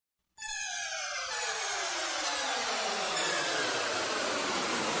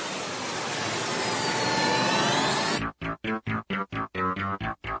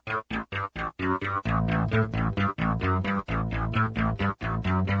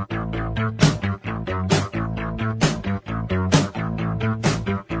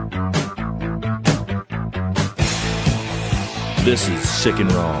This is Sick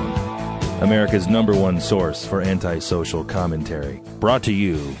and Wrong, America's #1 source for antisocial commentary. Brought to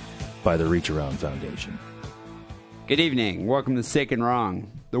you by the Reach Around Foundation. Good evening. Welcome to Sick and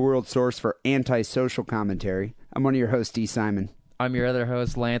Wrong, the world's source for antisocial commentary. I'm one of your hosts, D. Simon. I'm your other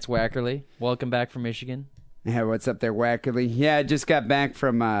host, Lance Wackerly. Welcome back from Michigan. Yeah, what's up there, Wackerly? Yeah, I just got back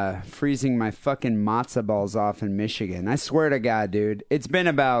from freezing my fucking matzo balls off in Michigan. I swear to God, dude. It's been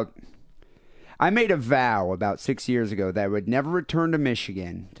about... I made a vow about 6 years ago that I would never return to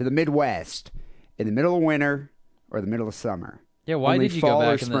Michigan, to the Midwest, in the middle of winter or the middle of summer. Yeah, why Only did you fall go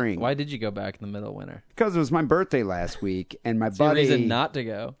or back spring. why did you go back in the middle of winter? Because it was my birthday last week, and my It's buddy... a reason not to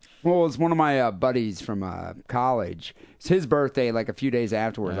go. Well, it was one of my buddies from college. It's his birthday like a few days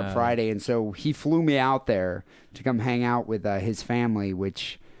afterwards, on Friday, and so he flew me out there to come hang out with his family,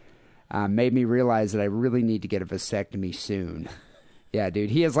 which made me realize that I really need to get a vasectomy soon. Yeah, dude.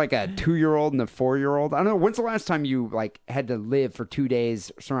 He has like a 2-year-old and a 4-year-old. I don't know. When's the last time you had to live for 2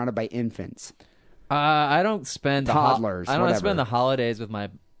 days surrounded by infants? I don't spend toddlers. I don't whatever. spend the holidays with my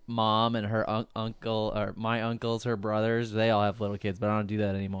mom and her uncle, or my uncles, her brothers. They all have little kids, but I don't do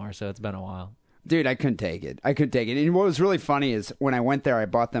that anymore. So it's been a while. Dude, I couldn't take it. And what was really funny is when I went there, I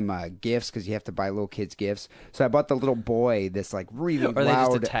bought them gifts because you have to buy little kids gifts. So I bought the little boy this like really Or loud.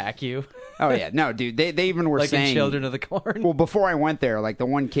 they just attack you. Oh yeah, no, dude. They even were like saying in Children of the Corn. Well, before I went there, like the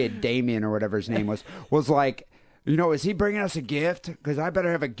one kid, Damien or whatever his name was like, you know, is he bringing us a gift? Because I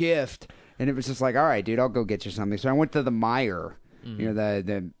better have a gift. And it was just like, all right, dude, I'll go get you something. So I went to the Meijer. You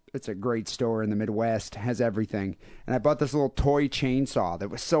know, it's a great store in the Midwest, has everything. And I bought this little toy chainsaw that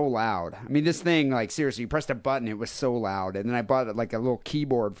was so loud. I mean, this thing, like, seriously, you pressed a button, it was so loud. And then I bought like a little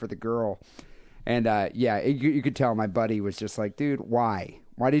keyboard for the girl. And yeah, you could tell my buddy was just like, dude, why?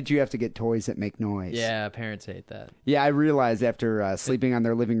 Why did you have to get toys that make noise? Yeah, parents hate that. Yeah, I realized after sleeping on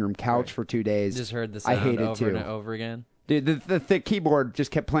their living room couch for 2 days, Just heard the sound I hate it over too. and over again. Dude, the keyboard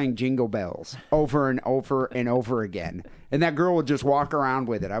just kept playing Jingle Bells over and over and over again. And that girl would just walk around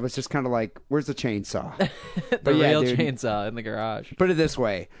with it. I was just kind of like, where's the chainsaw? The real chainsaw in the garage. Put it this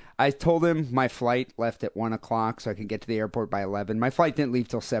way. I told him my flight left at 1 o'clock so I could get to the airport by 11. My flight didn't leave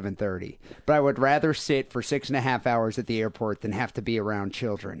till 7:30. But I would rather sit for 6.5 hours at the airport than have to be around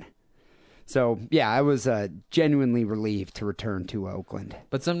children. So, yeah, I was genuinely relieved to return to Oakland.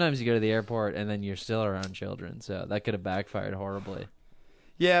 But sometimes you go to the airport and then you're still around children, so that could have backfired horribly.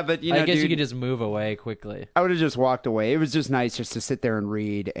 Yeah, but, you know, I guess dude, you could just move away quickly. I would have just walked away. It was just nice just to sit there and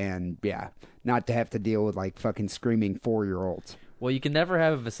read and, yeah, not to have to deal with, like, fucking screaming 4-year-olds. Well, you can never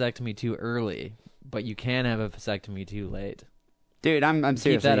have a vasectomy too early, but you can have a vasectomy too late. Dude, I'm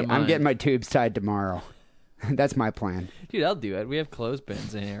seriously, that in mind. I'm getting my tubes tied tomorrow. That's my plan. Dude, I'll do it. We have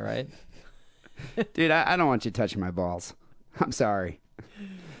clothespins in here, right? Dude, I don't want you touching my balls. I'm sorry.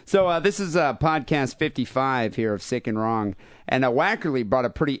 So this is podcast 55 here of Sick and Wrong. And Wackerly brought a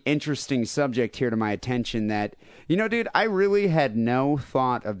pretty interesting subject here to my attention that, you know, dude, I really had no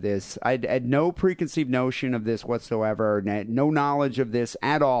thought of this. I had no preconceived notion of this whatsoever, no knowledge of this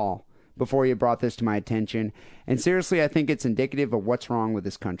at all before you brought this to my attention. And seriously, I think it's indicative of what's wrong with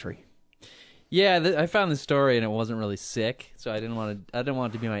this country. Yeah, I found the story and it wasn't really sick, so I didn't want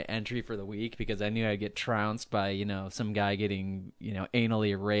it to be my entry for the week because I knew I'd get trounced by, you know, some guy getting, you know,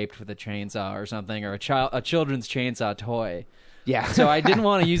 anally raped with a chainsaw or something, or a children's chainsaw toy. Yeah. So I didn't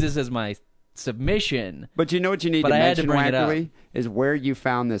want to use this as my submission. But you know what you need to mention, Wackerly, is where you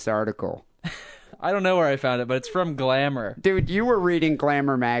found this article. I don't know where I found it, but it's from Glamour. Dude, you were reading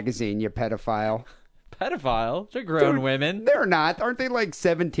Glamour magazine, you pedophile. Pedophile? They're grown Dude, women. They're not. Aren't they like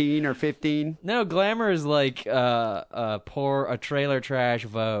 17 or 15? No, Glamour is like a trailer trash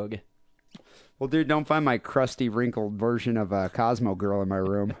Vogue. Well, dude, don't find my crusty, wrinkled version of a Cosmo Girl in my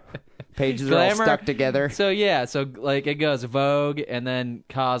room. Pages Glamour, are all stuck together. So, yeah, like it goes Vogue and then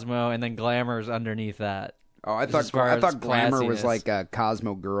Cosmo and then Glamour's underneath that. Oh, I thought Glamour was like a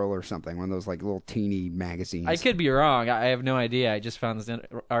Cosmo Girl or something, one of those like little teeny magazines. I could be wrong. I have no idea. I just found this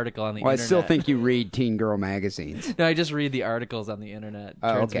article on the internet. I still think you read teen girl magazines. No, I just read the articles on the internet. It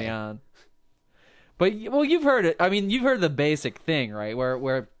turns me on. But, well, you've heard it. I mean, you've heard the basic thing, right?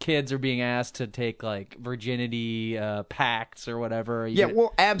 Where kids are being asked to take, like, virginity pacts or whatever.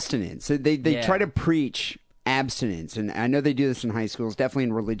 Well, abstinence. They try to preach abstinence, and I know they do this in high schools, definitely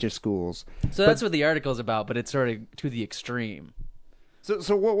in religious schools. So that's what the article's about, but it's sort of to the extreme.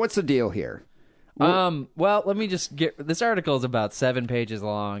 So what's the deal here? Well, let me just get... This article is about 7 pages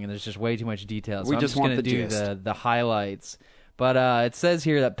long, and there's just way too much detail, so I'm just going to do the highlights. But it says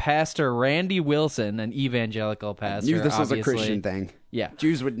here that Pastor Randy Wilson, an evangelical pastor, knew this was a Christian thing. Yeah.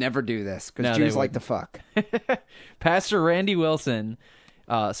 Jews would never do this, because Jews like to fuck. Pastor Randy Wilson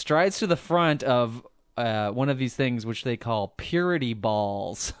strides to the front of one of these things which they call purity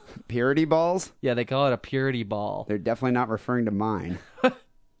balls. Purity balls? Yeah, they call it a purity ball. They're definitely not referring to mine.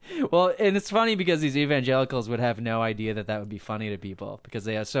 Well, and it's funny because these evangelicals would have no idea that would be funny to people because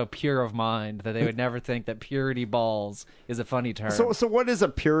they are so pure of mind that they would never think that purity balls is a funny term. So what is a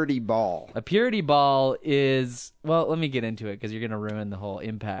purity ball? A purity ball is, well, let me get into it because you're going to ruin the whole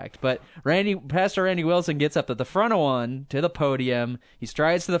impact. But Pastor Randy Wilson gets up at the front of one to the podium. He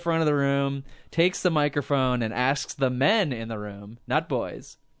strides to the front of the room, takes the microphone, and asks the men in the room, not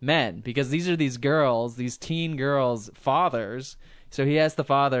boys, men, because these are these girls, these teen girls' fathers. So he asked the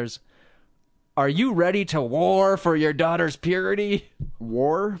fathers, "Are you ready to war for your daughter's purity?"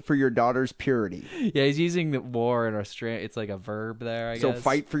 War for your daughter's purity. Yeah, he's using the war in it's like a verb there, I guess. So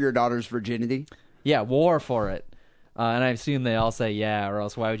fight for your daughter's virginity? Yeah, war for it. And I assume they all say yeah, or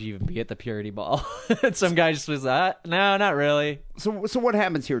else why would you even be at the purity ball? And some guy just was no, not really. So what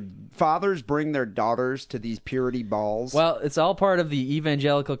happens here? Fathers bring their daughters to these purity balls? Well, it's all part of the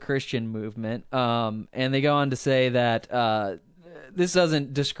evangelical Christian movement. And they go on to say that this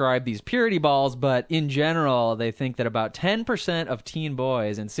doesn't describe these purity balls, but in general, they think that about 10% of teen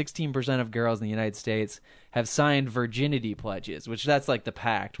boys and 16% of girls in the United States have signed virginity pledges, which that's like the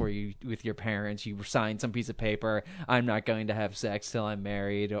pact where you, with your parents, you sign some piece of paper, I'm not going to have sex till I'm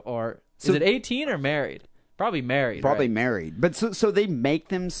married, or is it 18 or married? Probably married. Probably right? married. But so they make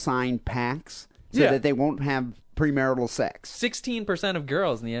them sign pacts so that they won't have premarital sex. 16% of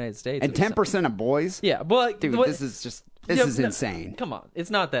girls in the United States. And 10% of boys? Yeah, but dude, this is insane. Come on,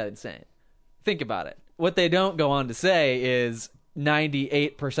 it's not that insane. Think about it. What they don't go on to say is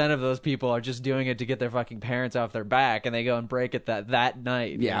 98% of those people are just doing it to get their fucking parents off their back, and they go and break it that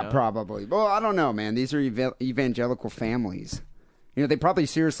night. Yeah, you know? probably. Well, I don't know, man. These are evangelical families. You know, they probably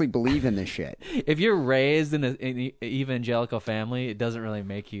seriously believe in this shit. If you're raised in an evangelical family, it doesn't really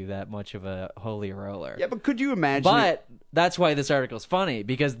make you that much of a holy roller. Yeah, but could you imagine? But that's why this article is funny,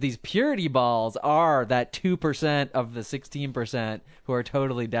 because these purity balls are that 2% of the 16% who are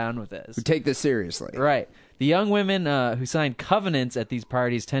totally down with this. Who take this seriously. Right. The young women who sign covenants at these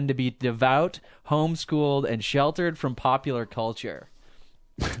parties tend to be devout, homeschooled, and sheltered from popular culture.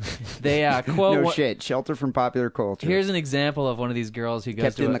 They quote no shit, shelter from popular culture. Here's an example of one of these girls who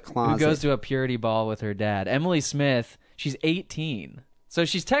goes to a purity ball with her dad. Emily Smith, she's 18. So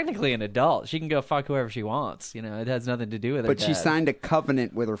she's technically an adult. She can go fuck whoever she wants. You know, it has nothing to do with her But dad. she signed a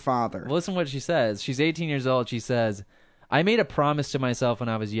covenant with her father. Well, listen what she says. She's 18 years old. She says, "I made a promise to myself when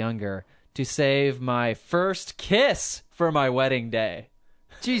I was younger to save my first kiss for my wedding day."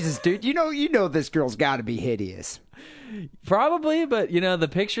 Jesus, dude, you know this girl's got to be hideous. Probably, but you know, the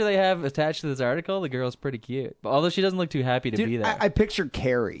picture they have attached to this article, the girl's pretty cute. Although she doesn't look too happy to be there. I pictured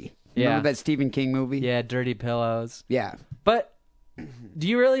Carrie. Remember that Stephen King movie? Yeah, Dirty Pillows. Yeah. But do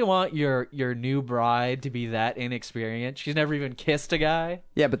you really want your new bride to be that inexperienced? She's never even kissed a guy?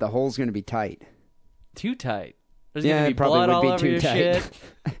 Yeah, but the hole's going to be tight. Too tight. There's going to be blood all over your shit.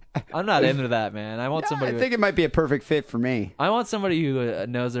 I'm not into that, man. I want somebody. I think it might be a perfect fit for me. I want somebody who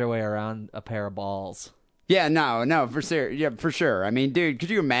knows their way around a pair of balls. Yeah, no, for sure. Yeah, for sure. I mean, dude, could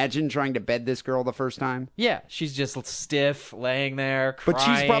you imagine trying to bed this girl the first time? Yeah, she's just stiff, laying there, crying, but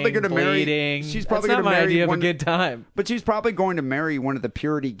she's probably going to bleeding. She's probably going to marry idea of a good time. But she's probably going to marry one of the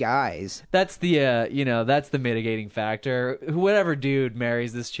purity guys. That's the that's the mitigating factor. Whatever dude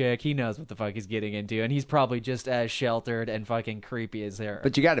marries this chick, he knows what the fuck he's getting into, and he's probably just as sheltered and fucking creepy as her.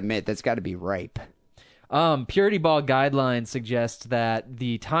 But you got to admit, that's got to be ripe. Purity ball guidelines suggest that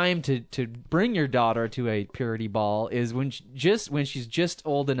the time to bring your daughter to a purity ball is when she's just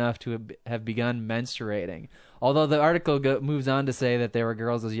old enough to have begun menstruating. Although the article moves on to say that there were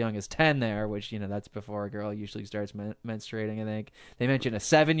girls as young as 10 there, which, you know, that's before a girl usually starts menstruating, I think. They mention a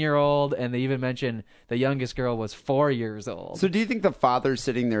 7-year-old, and they even mention the youngest girl was 4 years old. So do you think the father's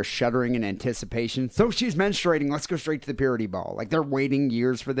sitting there shuddering in anticipation? So she's menstruating, let's go straight to the purity ball. Like, they're waiting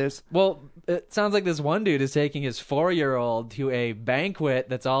years for this? Well, it sounds like this one dude is taking his 4-year-old to a banquet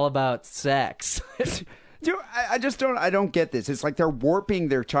that's all about sex. Dude, I don't get this. It's like they're warping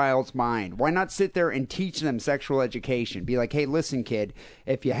their child's mind. Why not sit there and teach them sexual education? Be like, hey, listen, kid,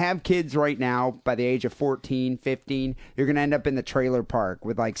 if you have kids right now by the age of 14, 15, you're going to end up in the trailer park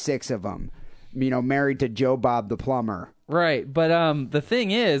with like 6 of them, you know, married to Joe Bob the plumber. Right, but the thing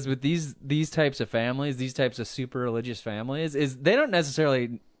is, with these types of families, these types of super religious families, is they don't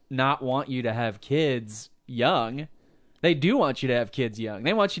necessarily not want you to have kids young. They do want you to have kids young.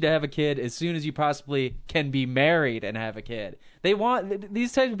 They want you to have a kid as soon as you possibly can be married and have a kid.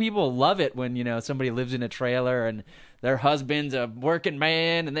 These types of people love it when, you know, somebody lives in a trailer and their husband's a working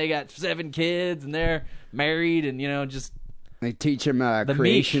man and they got 7 kids and they're married and, you know, just They teach them the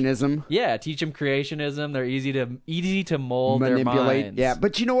creationism. Meek. Yeah, teach them creationism. They're easy to mold their minds. Yeah,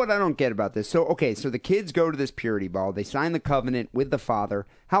 but you know what I don't get about this? So the kids go to this purity ball. They sign the covenant with the father.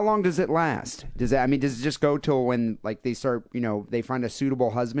 How long does it last? Does it just go till when like they start, they find a suitable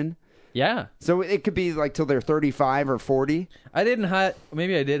husband? Yeah. So it could be like till they're 35 or 40.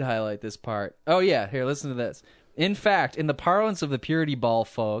 Maybe I did highlight this part. Oh yeah, here, listen to this. In fact, in the parlance of the purity ball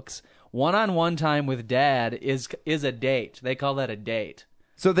folks, one-on-one time with dad is a date. They call that a date.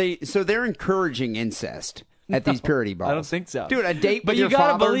 So they're encouraging incest at these purity balls. I don't think so, dude. A date but with you your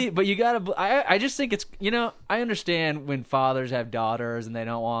gotta father. believe. But you gotta. I just think it's. I understand when fathers have daughters and they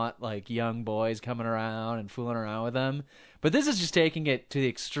don't want like young boys coming around and fooling around with them. But this is just taking it to the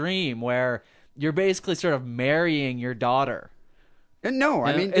extreme where you're basically sort of marrying your daughter. No,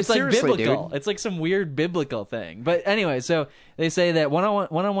 I mean it's like biblical. Dude. It's like some weird biblical thing. But anyway, so they say that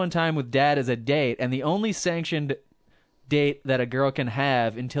one-on-one time with dad is a date, and the only sanctioned date that a girl can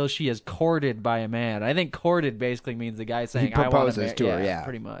have until she is courted by a man. I think courted basically means the guy saying, he proposes to her, yeah,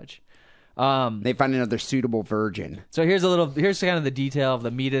 pretty much. They find another suitable virgin. So here's kind of the detail of the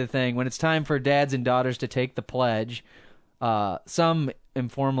meat of the thing. When it's time for dads and daughters to take the pledge, some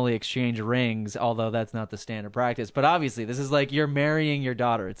informally exchange rings, although that's not the standard practice. But obviously, this is like you're marrying your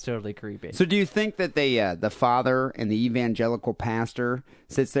daughter. It's totally creepy. So do you think that the father and the evangelical pastor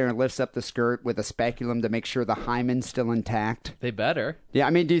sits there and lifts up the skirt with a speculum to make sure the hymen's still intact? They better. Yeah, I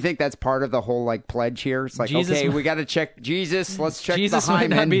mean, do you think that's part of the whole like pledge here? It's like, Jesus, okay, we got to check Jesus. Let's check Jesus the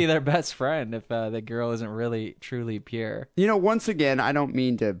hymen. might not be their best friend if the girl isn't really truly pure. Once again, I don't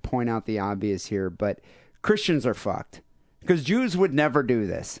mean to point out the obvious here, but Christians are fucked. Because Jews would never do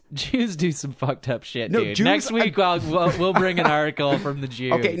this. Jews do some fucked up shit, no, dude. Jews, Next week, we'll bring an article from the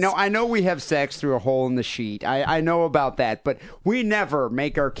Jews. Okay, no, I know we have sex through a hole in the sheet. I know about that, but we never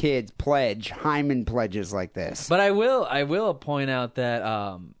make our kids pledge hymen pledges like this. But I will point out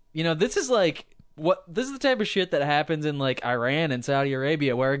that this is like this is the type of shit that happens in like Iran and Saudi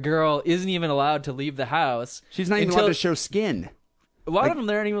Arabia, where a girl isn't even allowed to leave the house. She's not even allowed to show skin. A lot of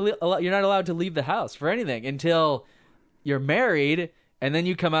them, you're not allowed to leave the house for anything until you're married, and then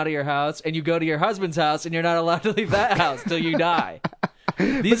you come out of your house and you go to your husband's house, and you're not allowed to leave that house till you die.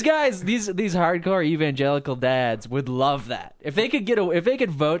 These guys, these hardcore evangelical dads would love that. If they could get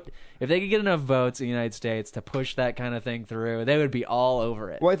enough votes in the United States to push that kind of thing through, they would be all over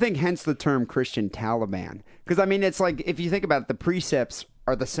it. Well, I think hence the term Christian Taliban, because I mean, it's like if you think about it, the precepts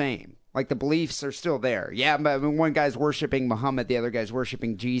are the same. Like the beliefs are still there. Yeah, but I mean, one guy's worshiping Muhammad, the other guy's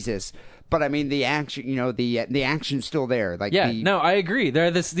worshiping Jesus. But I mean, the action, the action's still there. Like, no, I agree.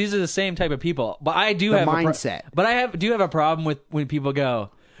 These are the same type of people. But I do have mindset. But I do have a problem with when people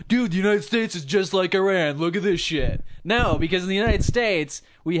go, dude, the United States is just like Iran. Look at this shit. No, because in the United States,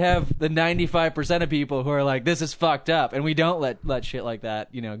 we have the 95% of people who are like, this is fucked up. And we don't let shit like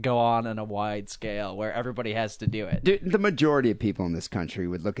that, go on a wide scale where everybody has to do it. Dude, the majority of people in this country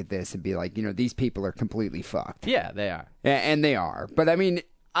would look at this and be like, these people are completely fucked. Yeah, they are. And they are. But I mean,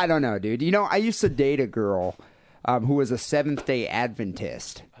 I don't know, dude. I used to date a girl who was a Seventh-day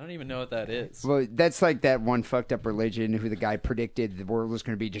Adventist. I don't even know what that is. Well, that's like that one fucked up religion who the guy predicted the world was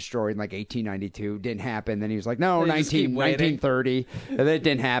going to be destroyed in like 1892. Didn't happen. Then he was like, no, 1930. And that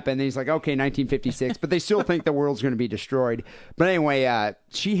didn't happen. Then he's like, okay, 1956. But they still think the world's going to be destroyed. But anyway,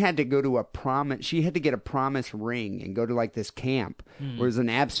 she had to go to a promise. She had to get a promise ring and go to like this camp where it was an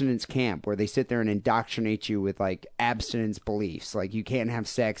abstinence camp where they sit there and indoctrinate you with like abstinence beliefs. Like you can't have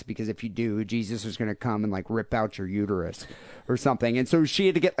sex because if you do, Jesus is going to come and like rip out your uterus or something. And so she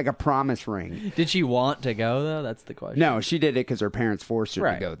had to get like a promise ring. Did she want to go though? That's the question. No, she did it because her parents forced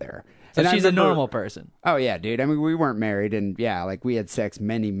her to go there. So she's a normal person. Oh yeah, dude. I mean, we weren't married, and yeah, like we had sex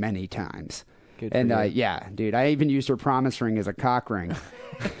many, many times. Good for you. Yeah, dude. I even used her promise ring as a cock ring.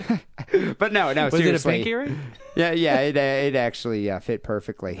 But no, was seriously. it a pinky ring? Yeah. It actually fit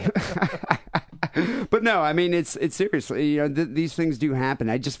perfectly. But no, I mean, it's seriously. These things do happen.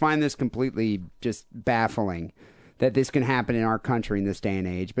 I just find this completely just baffling that this can happen in our country in this day and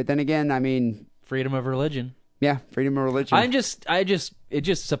age. But then again, I mean, freedom of religion. Yeah, freedom of religion. It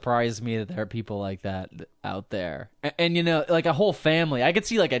just surprised me that there are people like that out there. And like a whole family. I could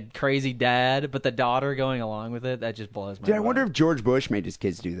see like a crazy dad, but the daughter going along with it, that just blows my mind. Dude, I wonder if George Bush made his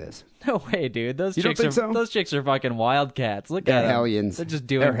kids do this. No way, dude. Those chicks are fucking wildcats. Look at them. Hellions. They're just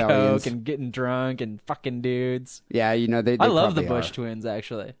doing coke and getting drunk and fucking dudes. Yeah, they I love the Bush twins,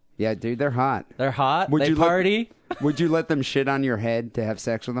 actually. Yeah, dude, they're hot. They're hot. They party. Would you let them shit on your head to have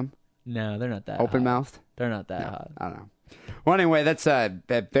sex with them? No, they're not that open mouthed. They're not that hot. I don't know. Well, anyway, that's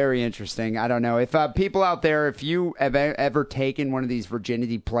very interesting. I don't know if people out there, if you have ever taken one of these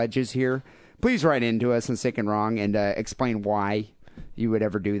virginity pledges here, please write into us on Sick and Wrong and explain why you would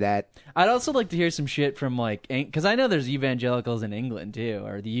ever do that. I'd also like to hear some shit from, like, because I know there's evangelicals in England, too,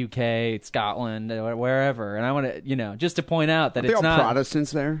 or the UK, Scotland, or wherever. And I want to, just to point out that Are they it's all not...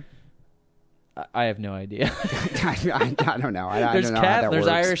 Protestants there? I have no idea. I don't know. I don't know how that there's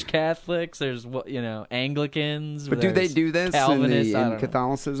works. Irish Catholics, there's, Anglicans. But do they do this Calvinists, in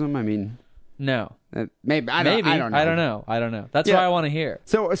Catholicism? I mean... No. Maybe. I don't know. I don't know. That's what I want to hear.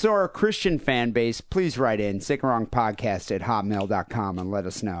 So our Christian fan base, please write in, sickandwrongpodcast@hotmail.com and let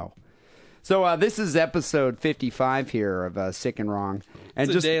us know. So this is episode 55 here of Sick and Wrong. And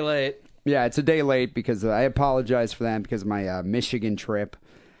It's a day late. Yeah, it's a day late because I apologize for that because of my Michigan trip.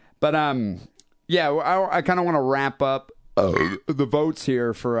 But I kind of want to wrap up the votes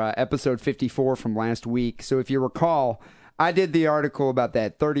here for episode 54 from last week. So if you recall, I did the article about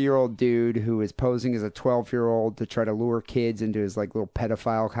that 30-year-old dude who was posing as a 12-year-old to try to lure kids into his like little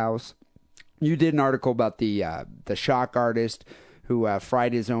pedophile house. You did an article about the shock artist who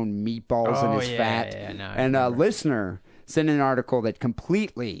fried his own meatballs in his fat. And a listener sent an article that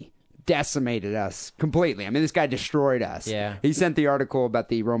completely decimated us. Completely. I mean, this guy destroyed us. Yeah. He sent the article about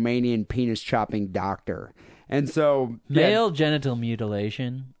the Romanian penis-chopping doctor. And so... Male genital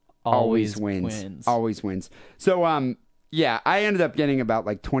mutilation always wins. Always wins. So, yeah, I ended up getting about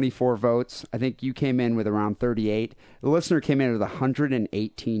like 24 votes. I think you came in with around 38. The listener came in with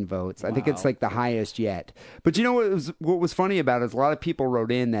 118 votes. I think it's like the highest yet. But you know what was funny about it is a lot of people wrote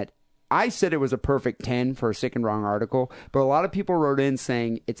in that I said it was a perfect 10 for a Sick and Wrong article, but a lot of people wrote in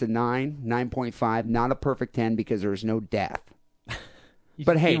saying it's a 9.5, not a perfect 10 because there's no death.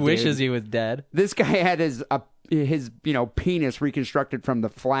 But hey, he wishes he was dead. This guy had his penis reconstructed from the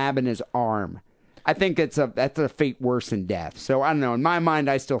flab in his arm. I think that's a fate worse than death. So I don't know. In my mind,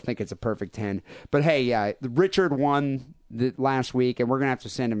 I still think it's a perfect 10. But hey, Richard won last week, and we're gonna have to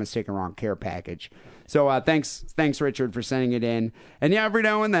send him a Sick and Wrong care package. So thanks, Richard, for sending it in. And yeah, every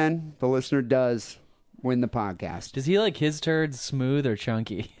now and then the listener does win the podcast. Does he like his turds smooth or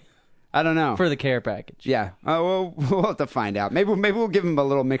chunky? I don't know. For the care package. Yeah. We'll have to find out. Maybe we'll give him a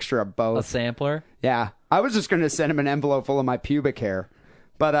little mixture of both. A sampler? Yeah. I was just gonna send him an envelope full of my pubic hair.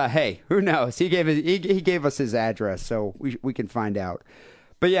 But hey, who knows? He gave us his address, so we can find out.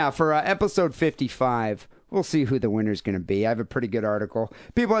 But yeah, for episode 55, we'll see who the winner's going to be. I have a pretty good article.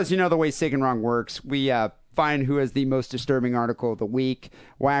 People, as you know, the way Sick and Wrong works, we find who has the most disturbing article of the week.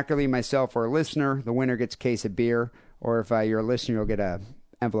 Wackerly, myself, or a listener, the winner gets a case of beer. Or if you're a listener, you'll get an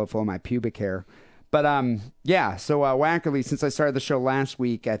envelope full of my pubic hair. But yeah, so Wackerly, since I started the show last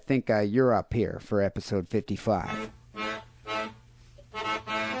week, I think you're up here for episode 55.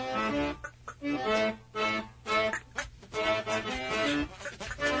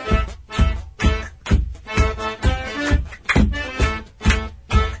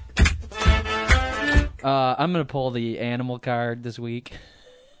 I'm going to pull the animal card this week.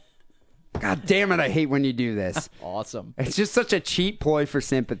 God damn it, I hate when you do this. Awesome. It's just such a cheap ploy for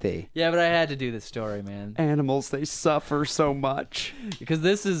sympathy. Yeah, but I had to do this story, man. Animals, they suffer so much. Because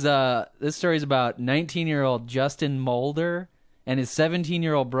this story is about 19-year-old Justin Mulder and his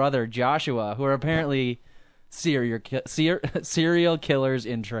 17-year-old brother Joshua, who are apparently serial killers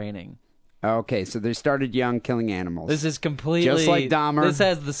in training. Okay, so they started young, killing animals. This is completely just like Dahmer. This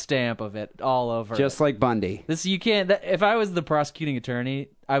has the stamp of it all over. Just like Bundy. This you can't. If I was the prosecuting attorney,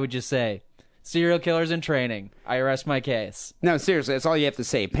 I would just say, serial killers in training. I arrest my case. No, seriously, that's all you have to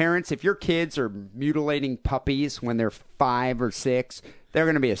say. Parents, if your kids are mutilating puppies when they're 5 or 6, they're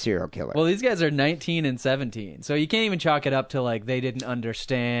going to be a serial killer. Well, these guys are 19 and 17, so you can't even chalk it up to like they didn't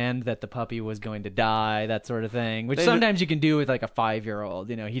understand that the puppy was going to die, that sort of thing. Which sometimes you can do with like a 5-year-old.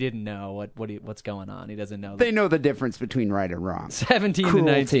 You know, he didn't know what's going on. He doesn't know. They know the difference between right and wrong. 17 Cruelty.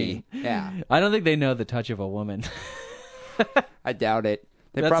 to 19. Yeah, I don't think they know the touch of a woman. I doubt it.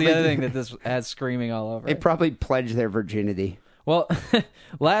 That's the other thing that this has screaming all over. They probably pledged their virginity. Well,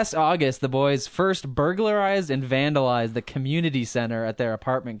 last August, the boys first burglarized and vandalized the community center at their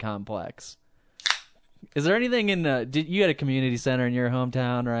apartment complex. Is there anything in you had a community center in your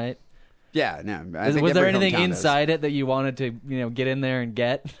hometown, right? Yeah, no. Was there anything inside it that you wanted to, get in there and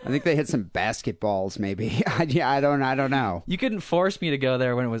get? I think they had some basketballs, maybe. Yeah, I don't know. You couldn't force me to go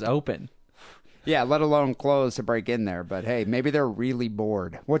there when it was open. Yeah, let alone clothes to break in there. But hey, maybe they're really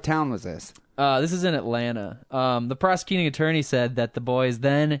bored. What town was this? This is in Atlanta. The prosecuting attorney said that the boys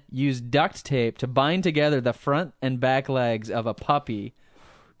then used duct tape to bind together the front and back legs of a puppy,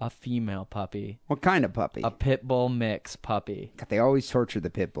 a female puppy. What kind of puppy? A pit bull mix puppy. God, they always torture the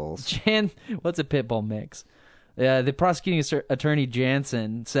pit bulls. What's a pit bull mix? The prosecuting attorney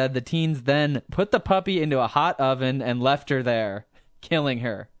Jansen said the teens then put the puppy into a hot oven and left her there, killing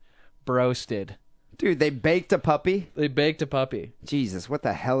her. broasted. Dude, they baked a puppy? They baked a puppy. Jesus, what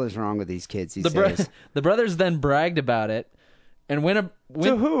the hell is wrong with these kids these days? The brothers then bragged about it and went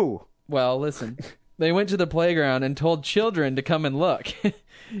to who? Well, listen. They went to the playground and told children to come and look.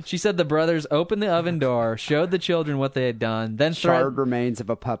 She said the brothers opened the oven door, showed the children what they had done, then charred remains of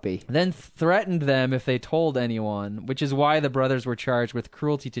a puppy. Then threatened them if they told anyone, which is why the brothers were charged with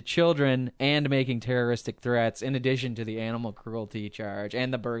cruelty to children and making terroristic threats, in addition to the animal cruelty charge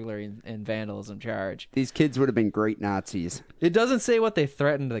and the burglary and vandalism charge. These kids would have been great Nazis. It doesn't say what they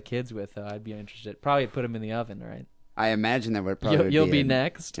threatened the kids with, though. I'd be interested. Probably put them in the oven, right? I imagine that would probably You'll be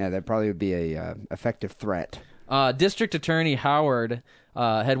next. Yeah, that probably would be a effective threat. District Attorney Howard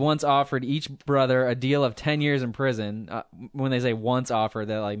had once offered each brother a deal of 10 years in prison. When they say once offered,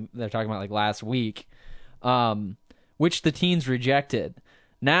 they're talking about like last week, which the teens rejected.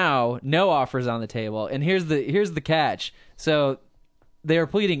 Now, no offers on the table, and here's the catch. So they were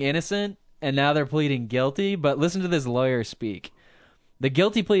pleading innocent, and now they're pleading guilty. But listen to this lawyer speak. The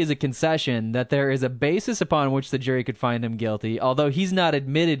guilty plea is a concession that there is a basis upon which the jury could find him guilty, although he's not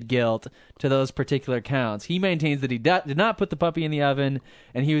admitted guilt to those particular counts. He maintains that he did not put the puppy in the oven,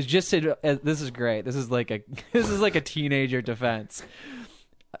 and he was just... This is great. This is like a teenager defense.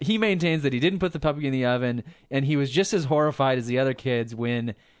 He maintains that he didn't put the puppy in the oven, and he was just as horrified as the other kids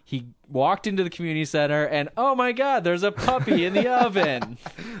when he walked into the community center and, oh my God, there's a puppy in the oven.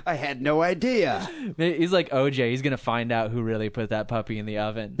 I had no idea. He's like OJ. He's going to find out who really put that puppy in the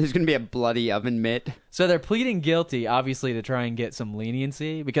oven. There's going to be a bloody oven mitt. So they're pleading guilty, obviously, to try and get some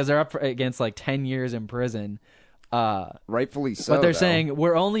leniency because they're up against like 10 years in prison. Rightfully so. But they're saying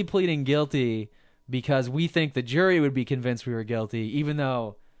we're only pleading guilty because we think the jury would be convinced we were guilty, even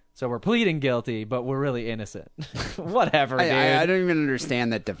though... So we're pleading guilty, but we're really innocent. Whatever, dude. I don't even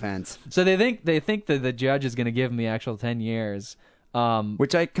understand that defense. So they think that the judge is going to give them the actual 10 years.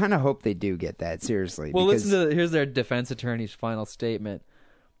 Which I kind of hope they do get that, seriously. Well, here's their defense attorney's final statement.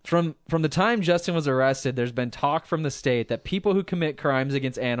 From the time Justin was arrested, there's been talk from the state that people who commit crimes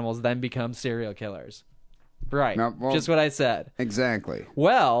against animals then become serial killers. Right. Well, just what I said. Exactly.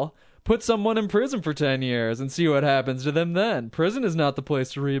 Well... Put someone in prison for 10 years and see what happens to them then. Prison is not the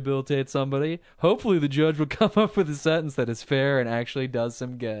place to rehabilitate somebody. Hopefully the judge will come up with a sentence that is fair and actually does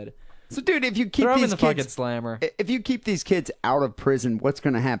some good. So, dude, if you keep Throw these in the kids... fucking slammer. If you keep these kids out of prison, what's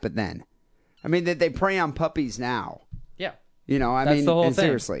going to happen then? I mean, they prey on puppies now. Yeah. You know, I That's mean, the whole thing.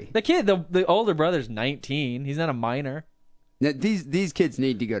 Seriously. The kid, the older brother's 19. He's not a minor. Now, these kids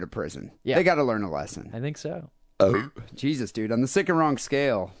need to go to prison. Yeah. They got to learn a lesson. I think so. Oh. Jesus, dude. On the sick and wrong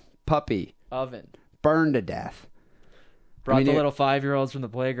scale, puppy... Oven. Burned to death. Brought the little 5-year-olds from the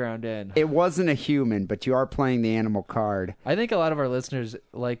playground in. It wasn't a human, but you are playing the animal card. I think a lot of our listeners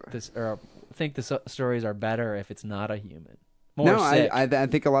like this, or think the stories are better if it's not a human. I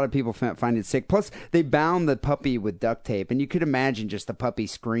think a lot of people find it sick. Plus, they bound the puppy with duct tape, and you could imagine just the puppy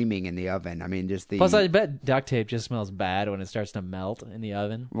screaming in the oven. I mean, just the... Plus, I bet duct tape just smells bad when it starts to melt in the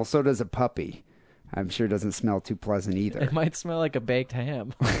oven. Well, so does a puppy. I'm sure it doesn't smell too pleasant either. It might smell like a baked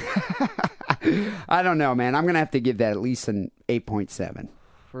ham. I don't know, man. I'm going to have to give that at least an 8.7.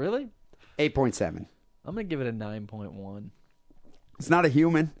 Really? 8.7. I'm going to give it a 9.1. It's not a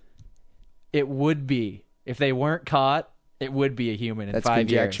human. It would be. If they weren't caught, it would be a human in 5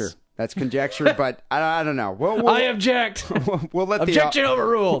 years. That's conjecture, but I don't know. I object. We'll let Objection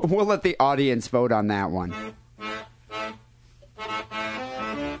overruled. We'll let the audience vote on that one.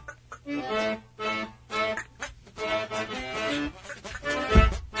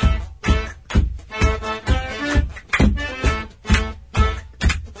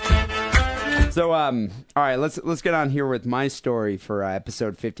 So, all right, let's get on here with my story for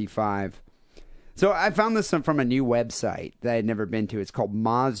episode 55. So I found this from a new website that I had never been to. It's called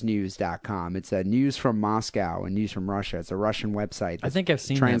moznews.com. It's news from Moscow and news from Russia. It's a Russian website. I think I've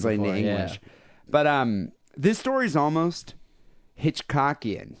seen translated that before, into English. Yeah. But this story's almost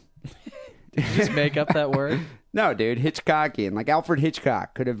Hitchcockian. Did you just make up that word? No, dude, Hitchcockian. Like Alfred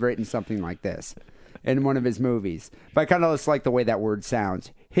Hitchcock could have written something like this in one of his movies. But I kind of just like the way that word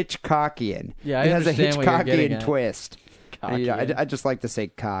sounds. Hitchcockian. Yeah, it has a Hitchcockian at. twist. And, I just like to say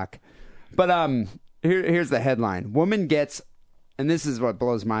cock. But here's the headline. Woman gets, and this is what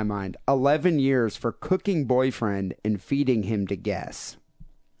blows my mind, 11 years for cooking boyfriend and feeding him to guess.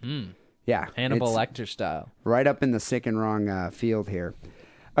 Yeah. Hannibal Lecter style. Right up in the sick and wrong field here.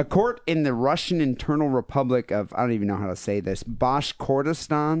 A court in the Russian Internal Republic of, I don't even know how to say this,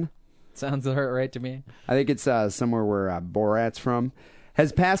 Bashkortostan. Sounds right to me. I think it's somewhere where Borat's from.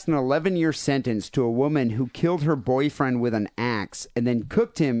 Has passed an 11-year sentence to a woman who killed her boyfriend with an axe and then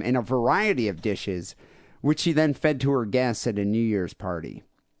cooked him in a variety of dishes, which she then fed to her guests at a New Year's party.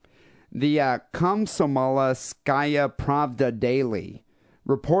 The Komsomolskaya Pravda Daily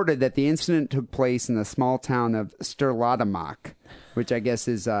reported that the incident took place in the small town of Sterladamak, which I guess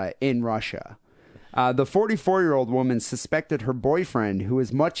is in Russia. The 44-year-old woman suspected her boyfriend, who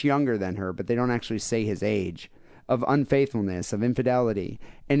is much younger than her, but they don't actually say his age, of unfaithfulness, of infidelity.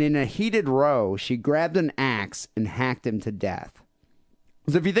 And in a heated row, she grabbed an axe and hacked him to death.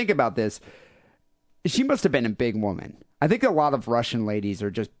 So if you think about this, she must have been a big woman. I think a lot of Russian ladies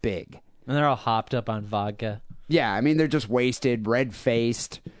are just big. And they're all hopped up on vodka. Yeah, I mean, they're just wasted,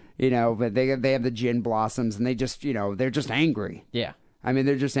 red-faced, but they have the gin blossoms, and they just, they're just angry. Yeah. I mean,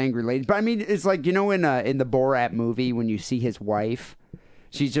 they're just angry ladies. But I mean, it's like, in the Borat movie, when you see his wife,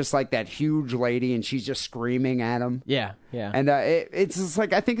 she's just like that huge lady, and she's just screaming at him. Yeah, yeah. And it's just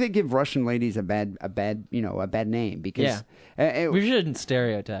like, I think they give Russian ladies a bad name because we shouldn't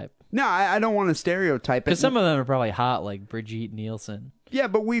stereotype. No, I don't want to stereotype it. Because some of them are probably hot, like Brigitte Nielsen. Yeah,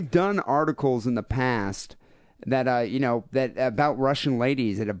 but we've done articles in the past that that about Russian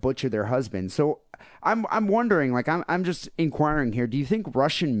ladies that have butchered their husbands. So I'm wondering, like, I'm just inquiring here. Do you think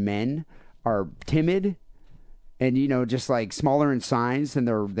Russian men are timid and just like smaller in size than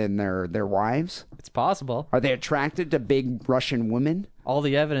their wives? It's possible. Are they attracted to big Russian women? All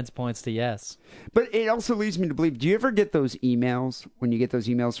the evidence points to yes. But it also leads me to believe, do you ever get those emails, when you get those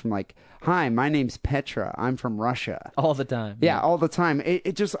emails from like, hi, my name's Petra, I'm from Russia? All the time. Yeah, all the time.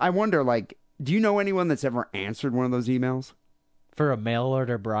 It just, I wonder, like, do you know anyone that's ever answered one of those emails? For a mail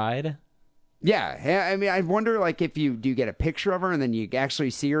order bride? Yeah, I mean, I wonder, like, if do you get a picture of her and then you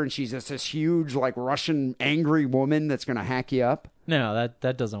actually see her and she's just this huge, like, Russian angry woman that's going to hack you up? No,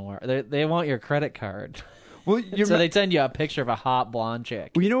 that doesn't work. They want your credit card. Well, so they send you a picture of a hot blonde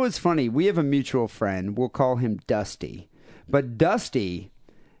chick. Well, you know what's funny? We have a mutual friend. We'll call him Dusty. But Dusty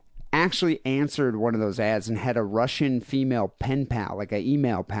actually answered one of those ads and had a Russian female pen pal, like an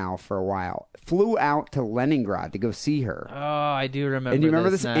email pal for a while. Flew out to Leningrad to go see her. Oh, I do remember. And you remember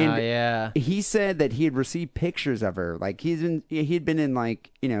this? Now, and yeah. He said that he had received pictures of her. Like he had been in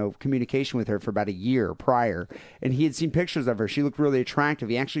like communication with her for about a year prior, and he had seen pictures of her. She looked really attractive.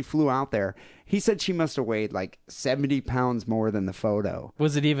 He actually flew out there. He said she must have weighed like 70 pounds more than the photo.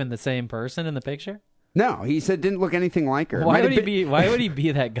 Was it even the same person in the picture? No, he said didn't look anything like her. Why would he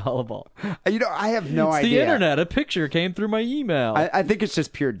be that gullible? I have no idea. It's the internet. A picture came through my email. I think it's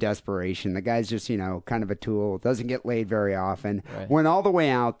just pure desperation. The guy's just, kind of a tool. Doesn't get laid very often. Right. Went all the way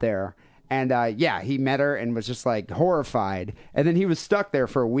out there. And, he met her and was just, like, horrified. And then he was stuck there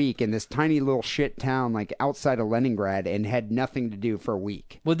for a week in this tiny little shit town, like, outside of Leningrad and had nothing to do for a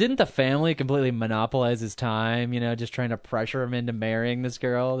week. Well, didn't the family completely monopolize his time, just trying to pressure him into marrying this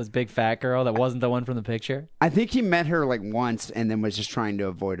girl, this big fat girl that wasn't the one from the picture? I think he met her, like, once and then was just trying to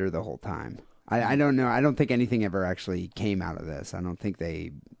avoid her the whole time. I don't know. I don't think anything ever actually came out of this. I don't think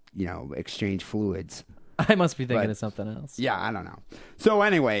they, exchanged fluids. I must be thinking of something else. Yeah, I don't know. So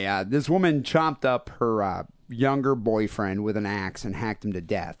anyway, this woman chopped up her younger boyfriend with an axe and hacked him to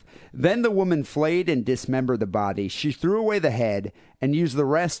death. Then the woman flayed and dismembered the body. She threw away the head and used the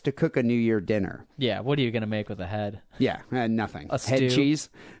rest to cook a New Year dinner. Yeah, what are you going to make with a head? Yeah, nothing. A stew? Head cheese.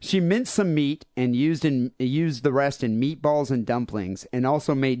 She minced some meat and used the rest in meatballs and dumplings, and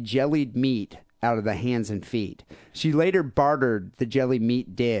also made jellied meat out of the hands and feet. She later bartered the jelly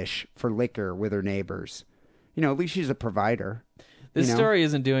meat dish for liquor with her neighbors. At least she's a provider. This story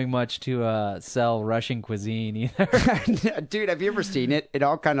isn't doing much to sell Russian cuisine either. Dude, have you ever seen it? It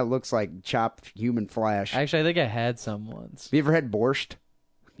all kind of looks like chopped human flesh. Actually, I think I had some once. Have you ever had borscht?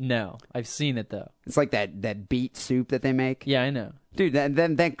 No, I've seen it though. It's like that beet soup that they make. Yeah, I know. Dude,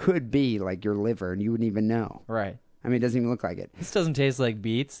 that could be like your liver and you wouldn't even know. Right. I mean, it doesn't even look like it. This doesn't taste like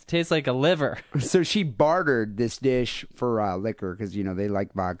beets. It tastes like a liver. So she bartered this dish for liquor because, they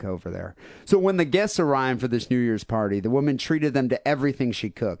like vodka over there. So when the guests arrived for this New Year's party, the woman treated them to everything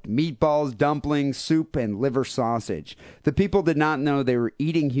she cooked. Meatballs, dumplings, soup, and liver sausage. The people did not know they were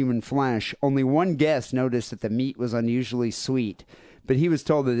eating human flesh. Only one guest noticed that the meat was unusually sweet, but he was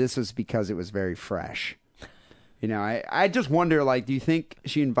told that this was because it was very fresh. I just wonder, like, do you think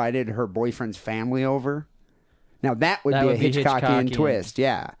she invited her boyfriend's family over? Now, that would be a Hitchcockian twist,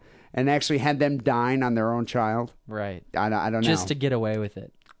 yeah. And actually had them dine on their own child. Right. I don't know. Just to get away with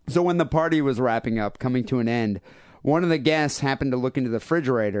it. So when the party was wrapping up, coming to an end, one of the guests happened to look into the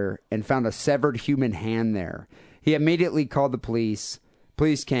refrigerator and found a severed human hand there. He immediately called the police.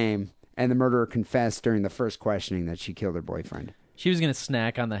 Police came, and the murderer confessed during the first questioning that she killed her boyfriend. She was going to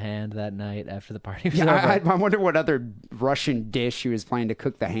snack on the hand that night after the party was over. I wonder what other Russian dish she was planning to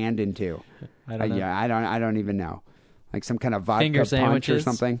cook the hand into. I don't know. Yeah, I don't even know. Like some kind of vodka Finger punch sandwiches or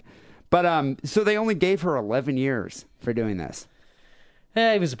something. But so they only gave her 11 years for doing this.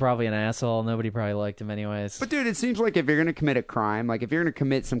 He was probably an asshole. Nobody probably liked him anyways. But dude, it seems like if you're going to commit a crime, like if you're going to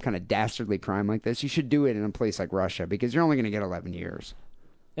commit some kind of dastardly crime like this, you should do it in a place like Russia because you're only going to get 11 years.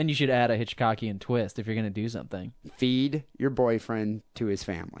 And you should add a Hitchcockian twist if you're going to do something. Feed your boyfriend to his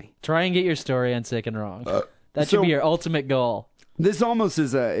family. Try and get your story on Sick and Wrong. That should be your ultimate goal. This almost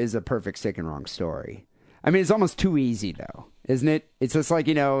is a perfect Sick and Wrong story. I mean, it's almost too easy, though, isn't it? It's just like,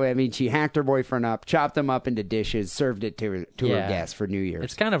 she hacked her boyfriend up, chopped him up into dishes, served it to her guests for New Year's.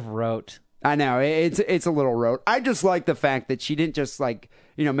 It's kind of rote. I know. It's a little rote. I just like the fact that she didn't just,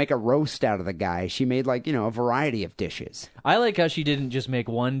 make a roast out of the guy. She made, a variety of dishes. I like how she didn't just make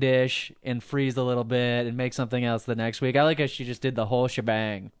one dish and freeze a little bit and make something else the next week. I like how she just did the whole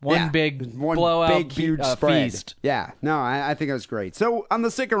shebang. One big blowout huge spread. Feast. Yeah. No, I think it was great. So, on the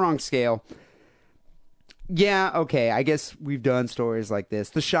Sick and Wrong scale... Yeah, okay, I guess we've done stories like this.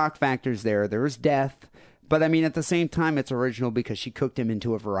 The shock factor's there. There was death. But, at the same time, it's original because she cooked him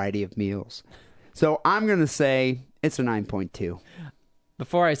into a variety of meals. So I'm going to say it's a 9.2.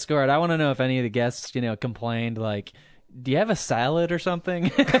 Before I score it, I want to know if any of the guests, complained, do you have a salad or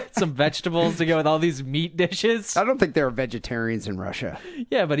something? Some vegetables to go with all these meat dishes? I don't think there are vegetarians in Russia.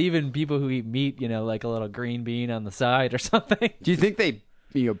 Yeah, but even people who eat meat, like a little green bean on the side or something. Do you think they...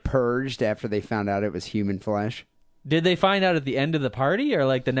 purged after they found out it was human flesh? Did they find out at the end of the party or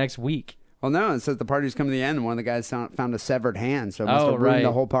the next week? Well, no, it says the party's come to the end and one of the guys found a severed hand, so it must have ruined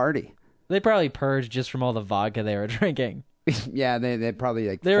the whole party. They probably purged just from all the vodka they were drinking. Yeah, they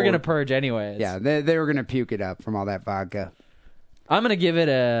probably they were going to purge anyways. Yeah, they were going to puke it up from all that vodka. I'm going to give it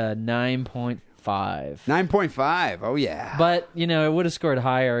a 9.5. 9.5, oh yeah. But, it would have scored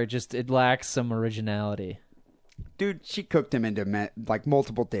higher. It lacks some originality. Dude, she cooked him into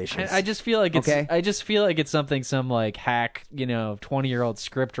multiple dishes. I just feel like it's I just feel like it's something some hack 20-year-old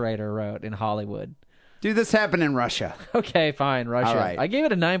scriptwriter wrote in Hollywood. Dude, this happened in Russia. Okay, fine, Russia. All right. I gave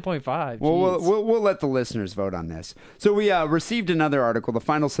it a 9.5. Well, we'll let the listeners vote on this. So we received another article. The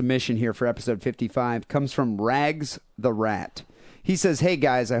final submission here for episode 55 comes from Rags the Rat. He says, "Hey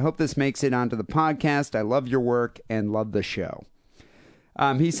guys, I hope this makes it onto the podcast. I love your work and love the show."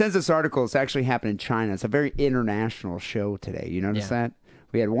 He says this article has actually happened in China. It's a very international show today. You notice that?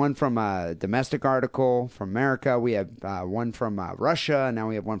 We had one from a domestic article from America. We had one from Russia. And now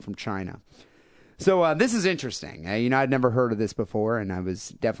we have one from China. So this is interesting. I'd never heard of this before, and I was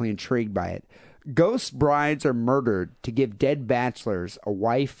definitely intrigued by it. Ghost brides are murdered to give dead bachelors a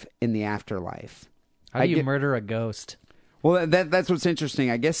wife in the afterlife. How do you murder a ghost? Well, that's what's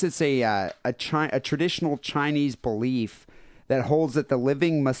interesting. I guess it's a traditional Chinese belief that holds that the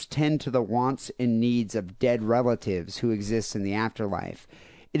living must tend to the wants and needs of dead relatives who exist in the afterlife.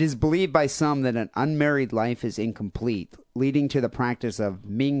 It is believed by some that an unmarried life is incomplete, leading to the practice of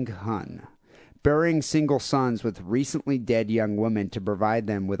Minghun, burying single sons with recently dead young women to provide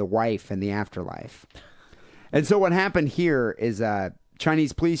them with a wife in the afterlife. And so what happened here is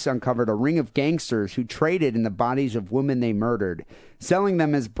Chinese police uncovered a ring of gangsters who traded in the bodies of women they murdered, selling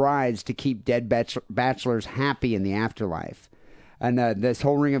them as brides to keep dead bachelors happy in the afterlife. And this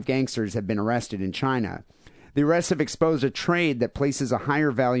whole ring of gangsters have been arrested in China. The arrests have exposed a trade that places a higher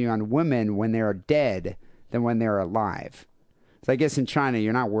value on women when they are dead than when they are alive. So I guess in China,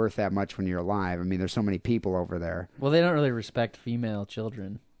 you're not worth that much when you're alive. I mean, there's so many people over there. Well, they don't really respect female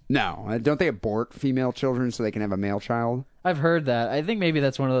children. No. Don't they abort female children so they can have a male child? I've heard that. I think maybe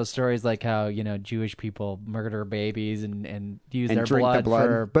that's one of those stories like how, Jewish people murder babies and use their drink blood the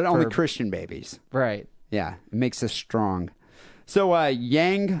blood, but only for... Christian babies. Right. Yeah, it makes us strong. So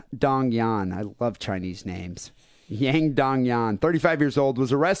Yang Dongyan, I love Chinese names. Yang Dongyan, 35 years old,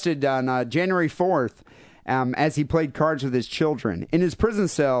 was arrested on January 4th as he played cards with his children. In his prison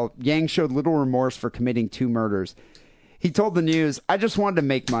cell, Yang showed little remorse for committing 2 murders. He told the News, "I just wanted to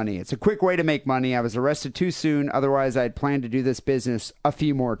make money. It's a quick way to make money. I was arrested too soon. Otherwise, I'd planned to do this business a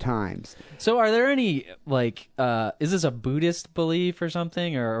few more times." So are there any, is this a Buddhist belief or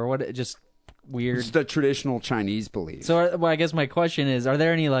something? Or what, just... weird. It's the traditional Chinese belief. So, I guess my question is: are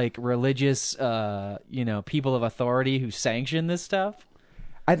there any religious, people of authority who sanction this stuff?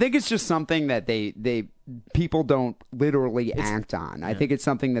 I think it's just something that people don't literally act on. Yeah. I think it's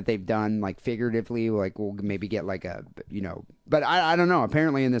something that they've done figuratively. We'll maybe get but I don't know.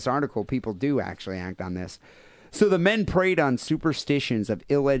 Apparently, in this article, people do actually act on this. So the men preyed on superstitions of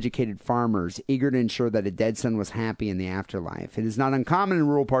ill-educated farmers, eager to ensure that a dead son was happy in the afterlife. It is not uncommon in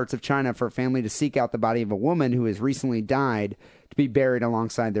rural parts of China for a family to seek out the body of a woman who has recently died to be buried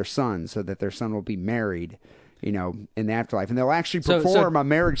alongside their son, so that their son will be married in the afterlife. And they'll actually perform a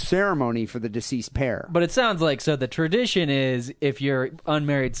marriage ceremony for the deceased pair. But it sounds like, so the tradition is if your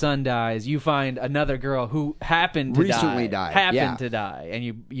unmarried son dies, you find another girl who happened to Recently died. to die,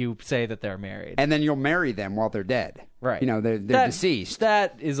 and you say that they're married. And then you'll marry them while they're dead. Right. They're deceased.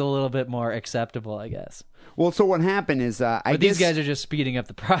 That is a little bit more acceptable, I guess. Well, so what happened is, these guys are just speeding up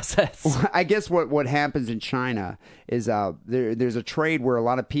the process. I guess what happens in China is there's a trade where a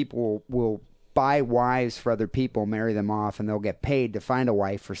lot of people will buy wives for other people, marry them off, and they'll get paid to find a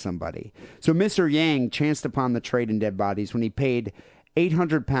wife for somebody. So Mr. Yang chanced upon the trade in dead bodies when he paid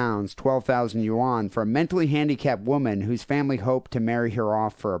 800 pounds, 12,000 yuan, for a mentally handicapped woman whose family hoped to marry her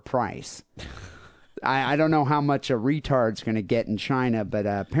off for a price. I don't know how much a retard's going to get in China, but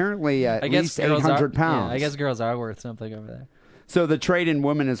apparently at least 800 pounds. Yeah, I guess girls are worth something over there. So the trade in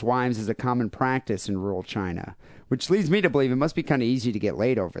women as wives is a common practice in rural China, which leads me to believe it must be kind of easy to get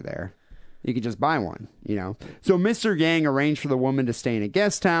laid over there. You could just buy one, So Mr. Yang arranged for the woman to stay in a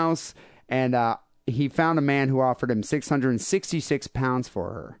guest house, and he found a man who offered him 666 pounds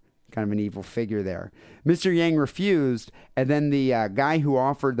for her. Kind of an evil figure there. Mr. Yang refused, and then the guy who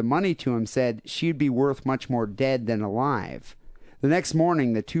offered the money to him said she'd be worth much more dead than alive. The next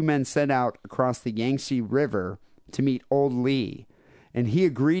morning, the two men set out across the Yangtze River to meet Old Li, and he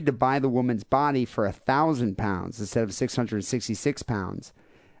agreed to buy the woman's body for 1,000 pounds instead of 666 pounds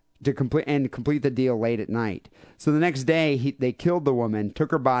to complete the deal late at night. So the next day, they killed the woman, took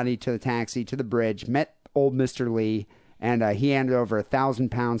her body to the taxi to the bridge, met old Mr. Li, and he handed over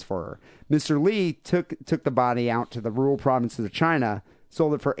 1,000 pounds for her. Mr. Li took the body out to the rural provinces of China,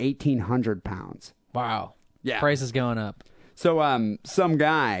 sold it for 1,800 pounds. Wow. Yeah. Price is going up. So some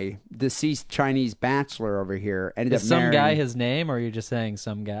guy, deceased Chinese bachelor over here, ended up marrying... Is some guy his name, or are you just saying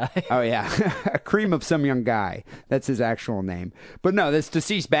some guy? Oh, yeah. A cream of some young guy. That's his actual name. But no, this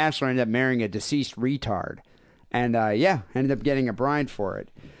deceased bachelor ended up marrying a deceased retard. And, ended up getting a bride for it.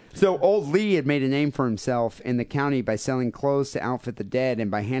 So old Lee had made a name for himself in the county by selling clothes to outfit the dead and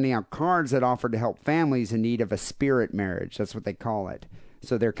by handing out cards that offered to help families in need of a spirit marriage. That's what they call it.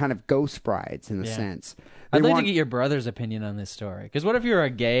 So they're kind of ghost brides in a sense. I'd like to get your brother's opinion on this story. Because what if you're a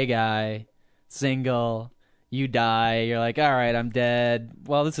gay guy, single, you die, you're like, all right, I'm dead.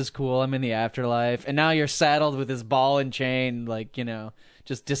 Well, this is cool. I'm in the afterlife. And now you're saddled with this ball and chain,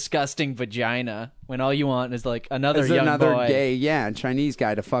 just disgusting vagina when all you want is another boy. Gay, Chinese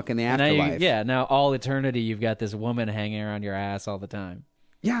guy to fuck in the afterlife. Now all eternity you've got this woman hanging around your ass all the time.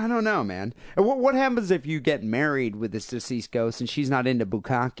 Yeah, I don't know, man. What happens if you get married with this deceased ghost and she's not into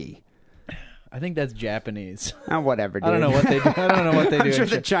bukkake? I think that's Japanese. Whatever, dude. I don't know what they do. I'm sure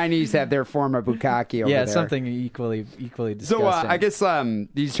the Chinese have their form of bukkake over there. Yeah, something equally disgusting. So I guess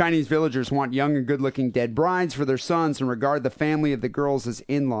these Chinese villagers want young and good-looking dead brides for their sons and regard the family of the girls as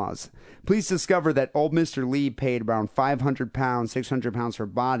in-laws. Police discover that old Mr. Lee paid around 500 pounds, 600 pounds for a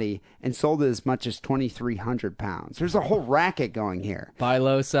body and sold it as much as 2,300 pounds. There's a whole racket going here. Buy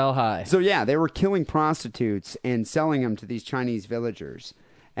low, sell high. So yeah, they were killing prostitutes and selling them to these Chinese villagers.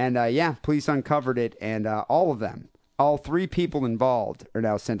 And police uncovered it, and all of them, all three people involved, are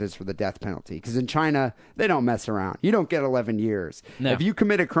now sentenced for the death penalty. Because in China, they don't mess around. You don't get 11 years. No. If you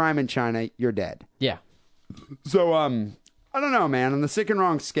commit a crime in China, you're dead. Yeah. So, I don't know, man. On the sick and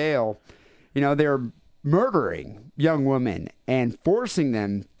wrong scale, they're murdering young women and forcing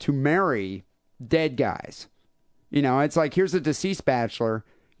them to marry dead guys. It's like, here's a deceased bachelor.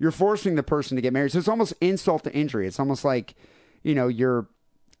 You're forcing the person to get married. So it's almost insult to injury. It's almost like, you're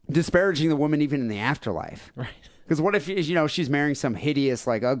disparaging the woman even in the afterlife. Right. Because what if, she's marrying some hideous,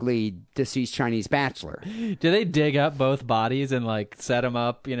 ugly, deceased Chinese bachelor? Do they dig up both bodies and, set them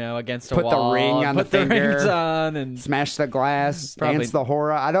up, against a wall? Put the ring on the finger. Put the rings on and... Smash the glass, dance the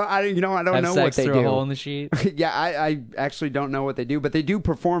horror. I don't know what they do. Have sex through a hole in the sheet? Yeah, I actually don't know what they do. But they do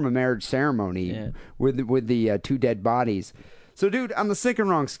perform a marriage ceremony with the two dead bodies. So, dude, on the sick and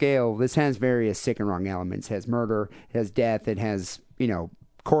wrong scale, this has various sick and wrong elements. It has murder, it has death, it has,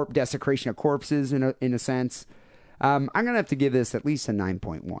 desecration of corpses in a sense. I'm gonna have to give this at least a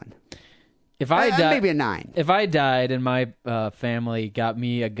 9.1. If I died, maybe a 9. If I died and my family got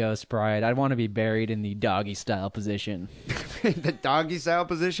me a ghost bride, I'd want to be buried in the doggy style position. The doggy style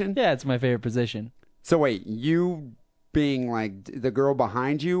position? Yeah, it's my favorite position. So wait, you being the girl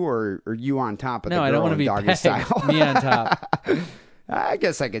behind you, or you on top of the girl? No, I don't want to be doggy style. Me on top. I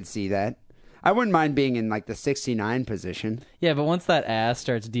guess I could see that. I wouldn't mind being in the 69 position. Yeah, but once that ass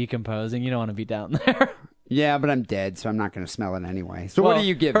starts decomposing, you don't want to be down there. Yeah, but I'm dead, so I'm not going to smell it anyway. So what do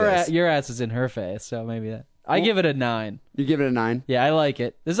you give this? Your ass is in her face, so maybe that. I give it a 9. You give it a 9? Yeah, I like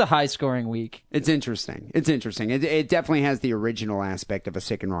it. This is a high-scoring week. It's interesting. It definitely has the original aspect of a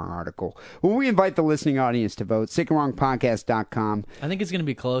Sick and Wrong article. Well, we invite the listening audience to vote. sickandwrongpodcast.com. I think it's going to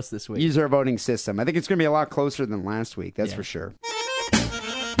be close this week. Use our voting system. I think it's going to be a lot closer than last week. That's for sure.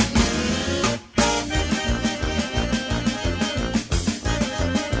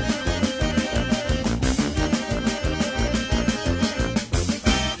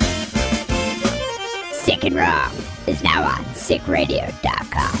 Sick and Wrong is now on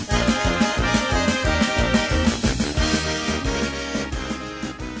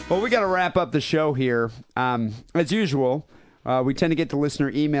sickradio.com. Well, we got to wrap up the show here. As usual, we tend to get to listener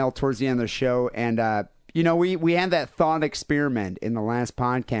email towards the end of the show. And, we had that thought experiment in the last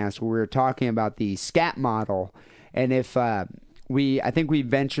podcast where we were talking about the scat model. And if I think we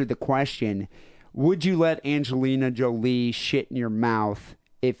ventured the question, would you let Angelina Jolie shit in your mouth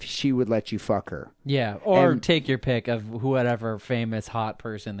if she would let you fuck her? Yeah, or take your pick of whatever famous hot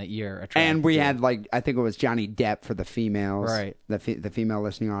person that you're attracted to. And we had, I think it was Johnny Depp for the females. Right. The female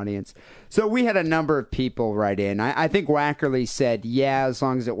listening audience. So we had a number of people write in. I think Wackerly said, yeah, as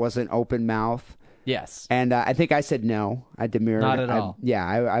long as it wasn't open mouth. Yes. And I think I said no. I demurred. Not at all.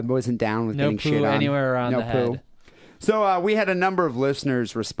 I wasn't down with getting shit on. No poo anywhere around the poo. head. So we had a number of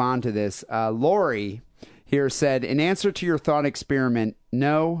listeners respond to this. Lori here said, in answer to your thought experiment,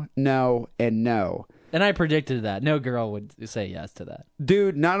 no, no, and no. And I predicted that. No girl would say yes to that.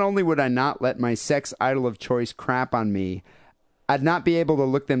 Dude, not only would I not let my sex idol of choice crap on me, I'd not be able to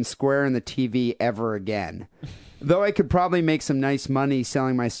look them square in the TV ever again. Though I could probably make some nice money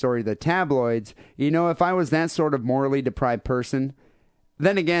selling my story to the tabloids, if I was that sort of morally deprived person,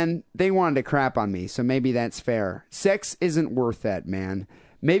 then again, they wanted to crap on me, so maybe that's fair. Sex isn't worth that, man.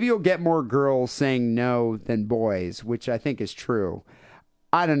 Maybe you'll get more girls saying no than boys, which I think is true.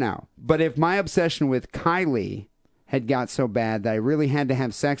 I don't know. But if my obsession with Kylie had got so bad that I really had to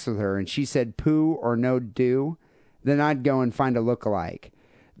have sex with her and she said poo or no do, then I'd go and find a lookalike.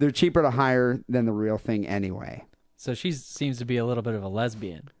 They're cheaper to hire than the real thing anyway. So she seems to be a little bit of a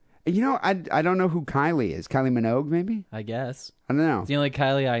lesbian. I don't know who Kylie is. Kylie Minogue, maybe? I guess. I don't know. It's the only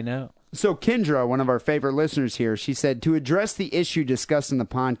Kylie I know. So Kendra, one of our favorite listeners here, she said, to address the issue discussed in the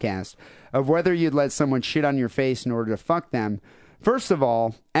podcast of whether you'd let someone shit on your face in order to fuck them, first of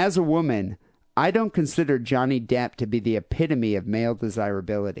all, as a woman, I don't consider Johnny Depp to be the epitome of male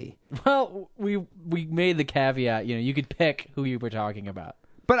desirability. Well, we made the caveat, you could pick who you were talking about.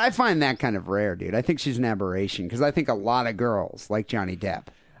 But I find that kind of rare, dude. I think she's an aberration because I think a lot of girls like Johnny Depp.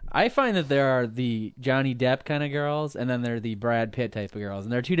 I find that there are the Johnny Depp kind of girls, and then there are the Brad Pitt type of girls,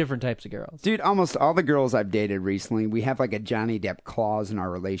 and there are two different types of girls. Dude, almost all the girls I've dated recently, we have like a Johnny Depp clause in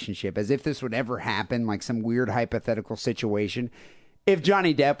our relationship, as if this would ever happen, like some weird hypothetical situation. If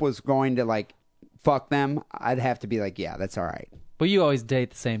Johnny Depp was going to fuck them, I'd have to be like, yeah, that's all right. But you always date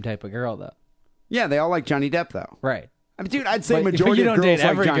the same type of girl, though. Yeah, they all like Johnny Depp, though. Right. I mean, dude, I'd say but majority you don't of girls date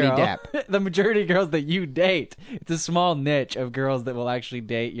every like Johnny girl. Depp. The majority of girls that you date, it's a small niche of girls that will actually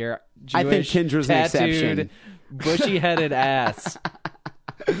date your Jewish, I think Kendra's an exception. Bushy-headed ass.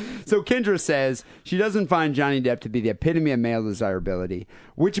 So Kendra says she doesn't find Johnny Depp to be the epitome of male desirability.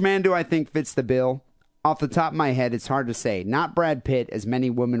 Which man do I think fits the bill? Off the top of my head, it's hard to say. Not Brad Pitt, as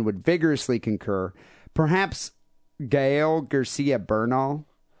many women would vigorously concur. Perhaps Gael Garcia Bernal.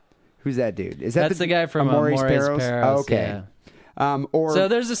 Who's that dude? Is that That's the guy from Amores Perros? Oh, okay. Yeah. So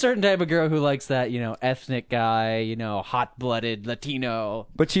there's a certain type of girl who likes that, ethnic guy, hot-blooded Latino.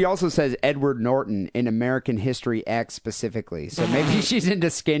 But she also says Edward Norton in American History X specifically. So maybe she's into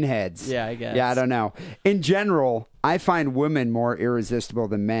skinheads. Yeah, I guess. Yeah, I don't know. In general, I find women more irresistible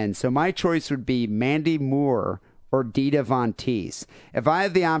than men. So my choice would be Mandy Moore or Dita Von Teese. If I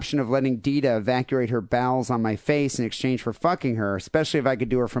had the option of letting Dita evacuate her bowels on my face in exchange for fucking her, especially if I could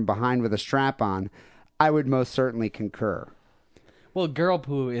do her from behind with a strap on, I would most certainly concur. Well, girl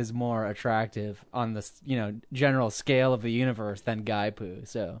poo is more attractive on the general scale of the universe than guy poo.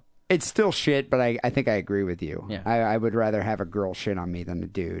 So it's still shit, but I think I agree with you. Yeah. I would rather have a girl shit on me than a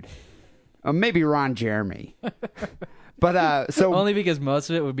dude. Maybe Ron Jeremy. But so only because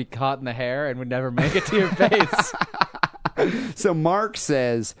most of it would be caught in the hair and would never make it to your face. So Mark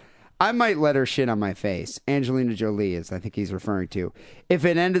says, I might let her shit on my face. Angelina Jolie is, I think he's referring to. If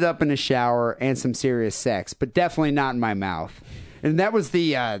it ended up in a shower and some serious sex, but definitely not in my mouth. And that was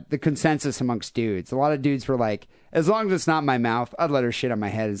the consensus amongst dudes. A lot of dudes were like, as long as it's not in my mouth, I'd let her shit on my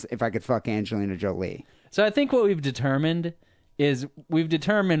head as if I could fuck Angelina Jolie. So I think what we've determined is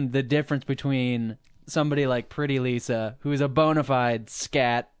the difference between somebody like Pretty Lisa, who's a bona fide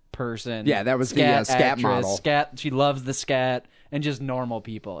scat person. Yeah, that was the scat actress, model. Scat, she loves the scat, and just normal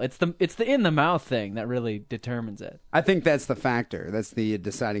people. It's the in the mouth thing that really determines it. I think that's the factor. That's the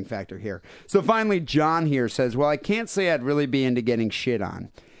deciding factor here. So finally, John here says, well, I can't say I'd really be into getting shit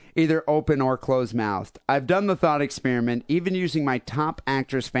on, either open or closed-mouthed. I've done the thought experiment, even using my top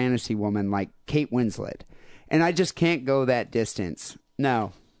actress fantasy woman like Kate Winslet, and I just can't go that distance.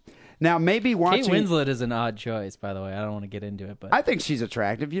 No. Now, maybe watching... Kate Winslet is an odd choice, by the way. I don't want to get into it, but... I think she's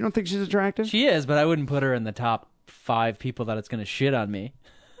attractive. You don't think she's attractive? She is, but I wouldn't put her in the top 5 people that it's going to shit on me.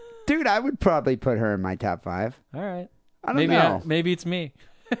 Dude, I would probably put her in my top 5. All right. I don't know. Maybe it's me.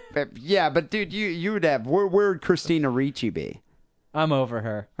 Yeah, but dude, you would have... Where would Christina Ricci be? I'm over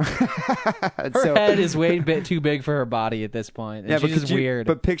her. Her head is way too big for her body at this point. And she's just weird.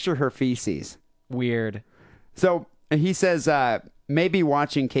 But picture her feces. Weird. So he says... maybe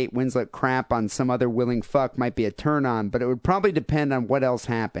watching Kate Winslet crap on some other willing fuck might be a turn on, but it would probably depend on what else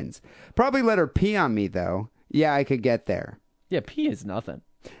happens. Probably let her pee on me, though. Yeah, I could get there. Yeah, pee is nothing.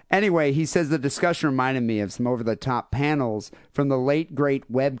 Anyway, he says the discussion reminded me of some over-the-top panels from the late,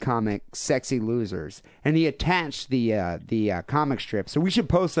 great webcomic Sexy Losers. And he attached the comic strip, so we should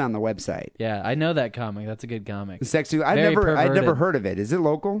post it on the website. Yeah, I know that comic. That's a good comic. Sexy. I'd never heard of it. Is it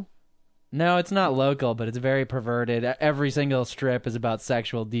local? No, it's not local, but it's very perverted. Every single strip is about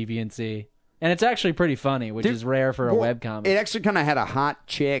sexual deviancy. And it's actually pretty funny, which is rare for a webcomic. It actually kind of had a hot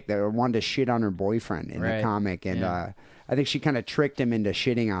chick that wanted to shit on her boyfriend in the comic. And I think she kind of tricked him into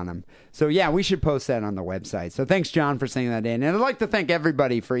shitting on him. So, yeah, we should post that on the website. So thanks, John, for sending that in. And I'd like to thank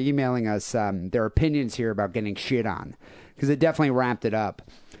everybody for emailing us their opinions here about getting shit on, because it definitely wrapped it up.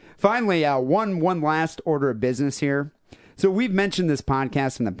 Finally, one last order of business here. So we've mentioned this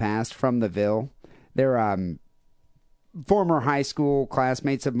podcast in the past, From the Ville. They're former high school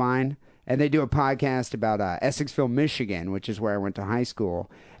classmates of mine, and they do a podcast about Essexville, Michigan, which is where I went to high school.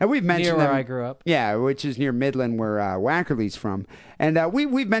 And we've mentioned near where I grew up. Yeah, which is near Midland, where Wackerly's from. And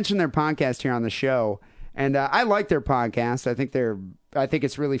we've mentioned their podcast here on the show, and I like their podcast. I think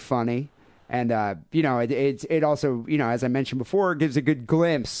it's really funny. And, it also, as I mentioned before, gives a good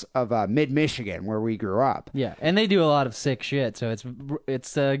glimpse of mid-Michigan, where we grew up. Yeah, and they do a lot of sick shit, so it's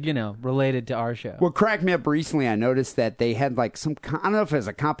related to our show. What cracked me up recently, I noticed that they had, like, I don't know if it was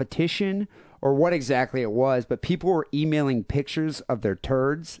a competition or what exactly it was, but people were emailing pictures of their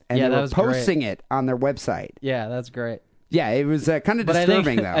turds, and they were posting it on their website. Yeah, that's great. Yeah, it was kind of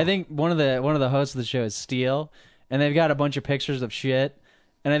disturbing, though. I think one of the hosts of the show is Steele, and they've got a bunch of pictures of shit.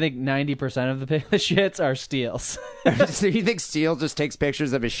 And I think 90% of the shits are Steele's. So you think Steele just takes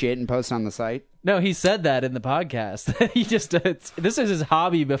pictures of his shit and posts on the site? No, he said that in the podcast. He just this is his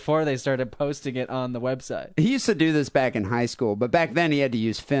hobby before they started posting it on the website. He used to do this back in high school, but back then he had to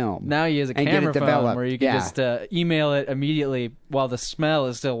use film. Now he has a camera phone where you can just email it immediately while the smell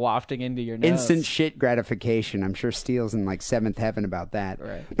is still wafting into your nose. Instant shit gratification. I'm sure Steele's in like seventh heaven about that.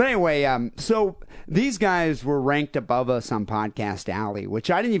 Right. But anyway, so these guys were ranked above us on Podcast Alley,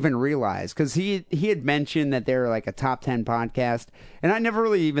 which I didn't even realize, because he had mentioned that they're like a top 10 podcast, and I never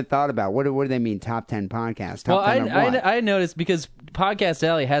really even thought about what do they mean top 10 podcast. Top 10 I noticed because Podcast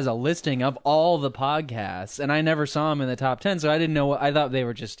Alley has a listing of all the podcasts, and I never saw them in the top 10, so I didn't know. I thought they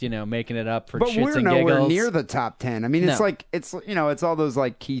were just making it up for shits and giggles. But we're nowhere near the top 10. I mean, it's like it's all those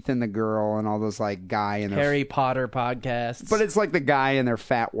like Keith and the Girl and all those like guy and Harry Potter podcasts. But it's like the guy and their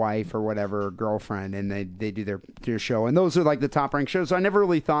fat wife or whatever, or girlfriend, and they do their show, and those are like the top ranked shows. So I never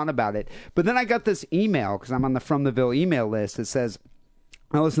really thought about it. But then I got this email, because I'm on the From the Ville email list, that says,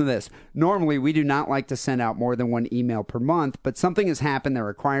 now listen to this. Normally, we do not like to send out more than one email per month, but something has happened that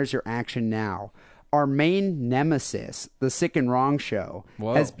requires your action now. Our main nemesis, The Sick and Wrong Show,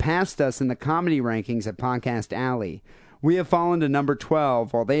 has passed us in the comedy rankings at Podcast Alley. We have fallen to number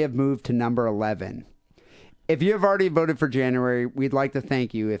 12, while they have moved to number 11. If you have already voted for January, we'd like to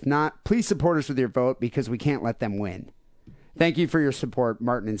thank you. If not, please support us with your vote, because we can't let them win. Thank you for your support,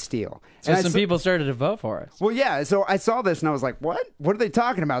 Martin and Steele. So some people started to vote for us. Well, yeah. So I saw this and I was like, what? What are they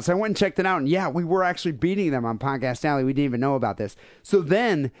talking about? So I went and checked it out. And yeah, we were actually beating them on Podcast Alley. We didn't even know about this. So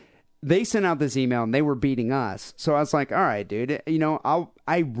then they sent out this email and they were beating us. So I was like, all right, dude,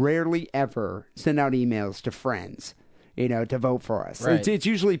 I rarely ever send out emails to friends, to vote for us. Right. It's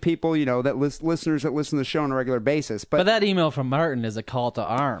usually people, that listeners that listen to the show on a regular basis. But that email from Martin is a call to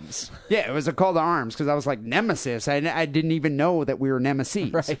arms. Yeah, it was a call to arms, because I was like, nemesis. I didn't even know that we were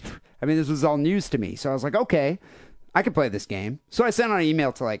nemesis. Right. I mean, this was all news to me. So I was like, okay. I could play this game. So I sent out an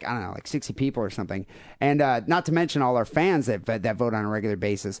email to like 60 people or something. And not to mention all our fans that vote on a regular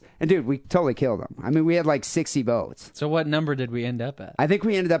basis. And dude, we totally killed them. I mean, we had like 60 votes. So what number did we end up at? I think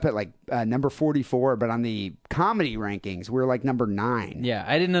we ended up at like number 44, but on the comedy rankings, we were like number 9. Yeah,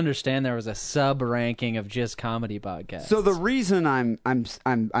 I didn't understand there was a sub ranking of just comedy podcasts. So the reason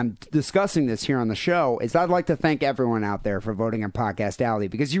I'm discussing this here on the show is I'd like to thank everyone out there for voting on Podcast Alley,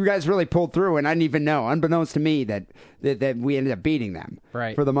 because you guys really pulled through, and I didn't even know, unbeknownst to me, that we ended up beating them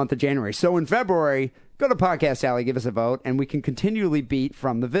for the month of January. So in February, go to Podcast Alley, give us a vote, and we can continually beat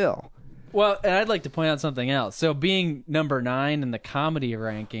From the Ville. Well, and I'd like to point out something else. So being number 9 in the comedy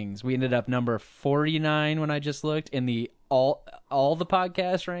rankings, we ended up number 49 when I just looked in the all the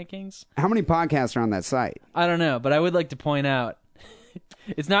podcast rankings. How many podcasts are on that site? I don't know, but I would like to point out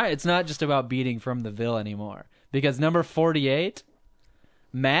it's not just about beating From the Ville anymore, because number 48,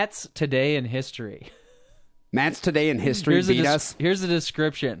 Matt's Today in History. Matt's Today in History beat us? Here's the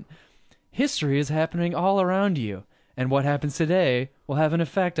description. History is happening all around you, and what happens today will have an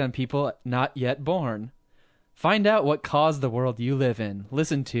effect on people not yet born. Find out what caused the world you live in.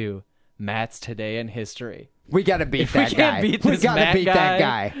 Listen to Matt's Today in History. We got to beat If that we guy. can't beat We this got to Matt beat that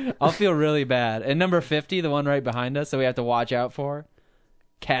guy. I'll feel really bad. And number 50, the one right behind us that we have to watch out for,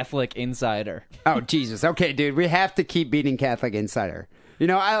 Catholic Insider. Oh, Jesus. Okay, dude, we have to keep beating Catholic Insider. You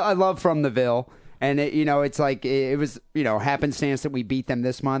know, I love From the Ville. And, it's like it was, happenstance that we beat them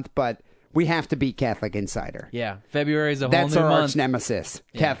this month, but we have to beat Catholic Insider. Yeah, February is a whole new month. That's our arch nemesis,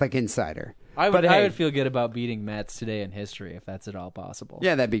 Catholic Insider. I would feel good about beating Matt's Today in History if that's at all possible.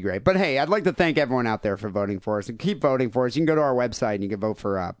 Yeah, that'd be great. But hey, I'd like to thank everyone out there for voting for us, and keep voting for us. You can go to our website and you can vote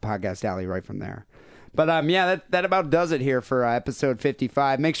for Podcast Alley right from there. But that about does it here for episode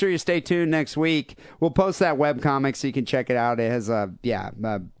 55. Make sure you stay tuned next week. We'll post that webcomic so you can check it out. It has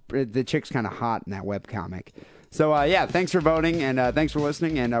the chick's kind of hot in that webcomic. So thanks for voting, and thanks for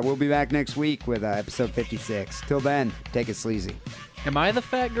listening, and we'll be back next week with episode 56. Till then, take it sleazy. Am I the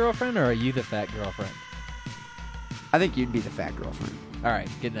fat girlfriend, or are you the fat girlfriend? I think you'd be the fat girlfriend. All right,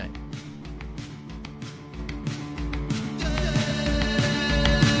 good night.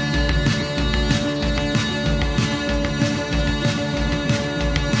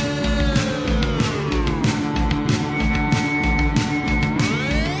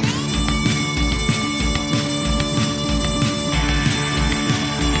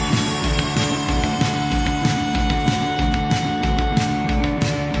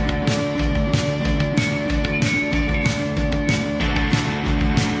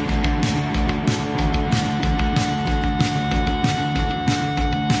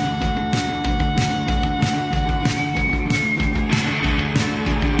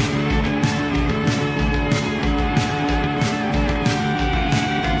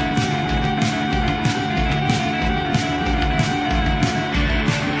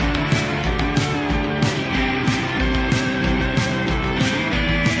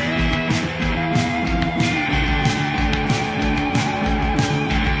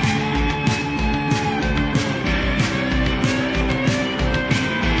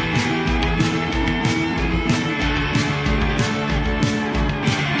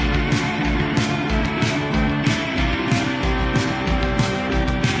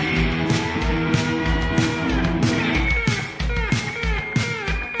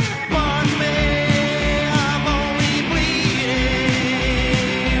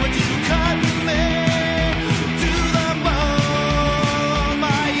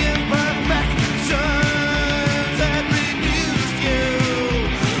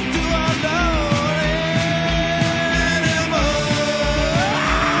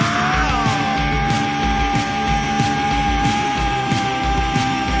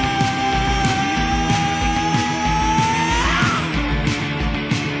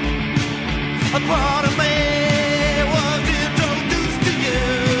 I brought